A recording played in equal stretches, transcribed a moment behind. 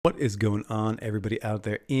What is going on, everybody out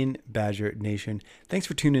there in Badger Nation? Thanks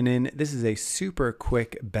for tuning in. This is a super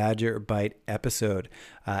quick Badger Bite episode.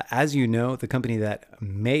 As you know, the company that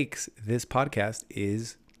makes this podcast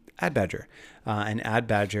is AdBadger. And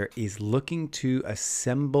AdBadger is looking to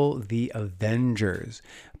assemble the Avengers,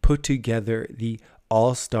 put together the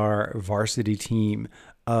all-star varsity team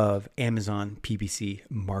of Amazon PPC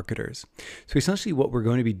marketers. So essentially what we're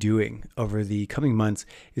going to be doing over the coming months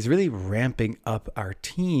is really ramping up our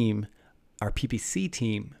team, our PPC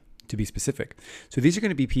team to be specific. So these are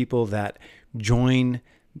going to be people that join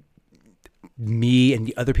me and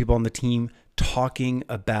the other people on the team talking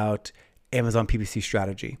about Amazon PPC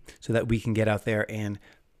strategy so that we can get out there and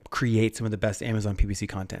create some of the best Amazon PPC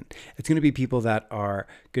content. It's going to be people that are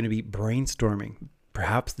going to be brainstorming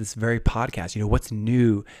perhaps this very podcast, what's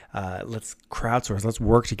new, let's crowdsource, let's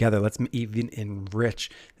work together, let's even enrich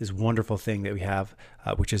this wonderful thing that we have,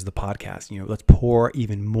 which is the podcast. Let's pour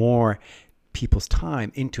even more people's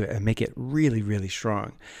time into it and make it really, really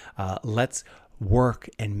strong. Let's work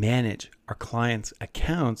and manage our clients'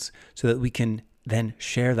 accounts so that we can then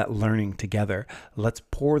share that learning together. Let's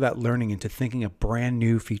pour that learning into thinking of brand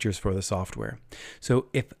new features for the software. So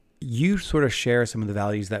if you sort of share some of the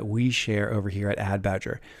values that we share over here at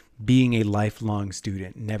AdBadger, being a lifelong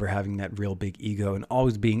student, never having that real big ego and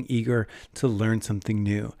always being eager to learn something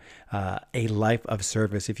new, a life of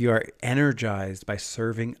service. If you are energized by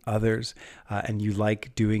serving others and you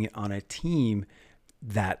like doing it on a team,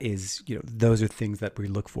 that is, those are things that we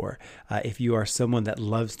look for. If you are someone that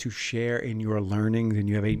loves to share in your learnings and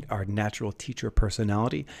you have our natural teacher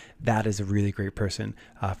personality, that is a really great person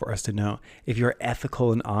for us to know. If you're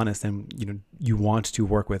ethical and honest and you want to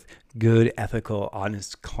work with good, ethical,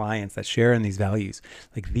 honest clients that share in these values,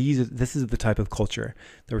 this is the type of culture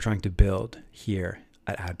that we're trying to build here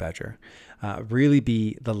at AdBadger. Really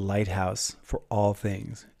be the lighthouse for all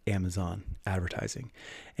things Amazon advertising.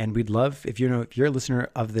 And we'd love if you're a listener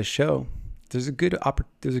of this show, there's a good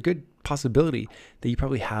possibility that you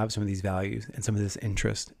probably have some of these values and some of this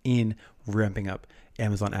interest in ramping up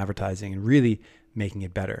Amazon advertising and really making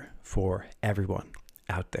it better for everyone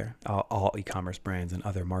out there, all e-commerce brands and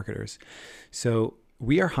other marketers. So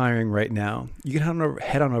we are hiring right now. You can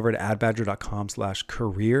head on over to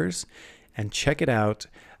adbadger.com/careers and check it out.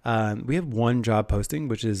 We have one job posting,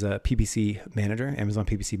 which is a PPC manager, Amazon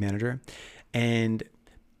PPC manager. And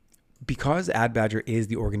because AdBadger is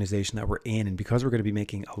the organization that we're in, and because we're going to be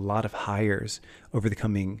making a lot of hires over the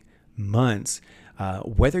coming months,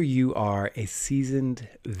 whether you are a seasoned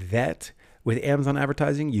vet with Amazon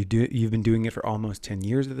advertising, you've been doing it for almost 10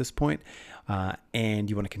 years at this point, and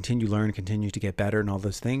you want to continue to get better and all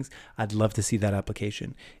those things, I'd love to see that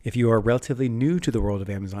application. If you are relatively new to the world of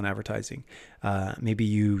Amazon advertising, maybe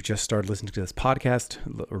you just started listening to this podcast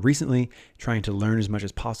recently, trying to learn as much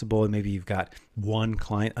as possible, and maybe you've got one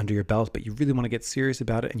client under your belt, but you really want to get serious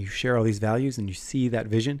about it and you share all these values and you see that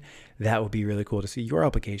vision, that would be really cool to see your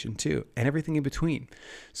application too, and everything in between.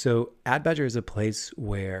 So AdBadger is a place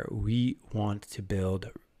where we want to build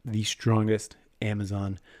the strongest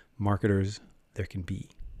Amazon marketers there can be.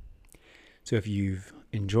 So if you've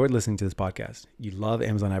enjoyed listening to this podcast, you love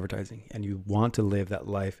Amazon advertising, and you want to live that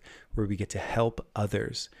life where we get to help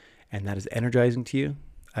others, and that is energizing to you,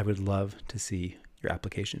 I would love to see your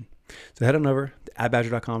application. So head on over to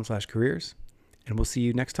adbadger.com/careers, and we'll see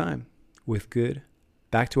you next time with good,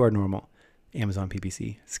 back to our normal Amazon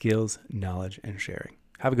PPC skills, knowledge, and sharing.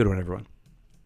 Have a good one, everyone.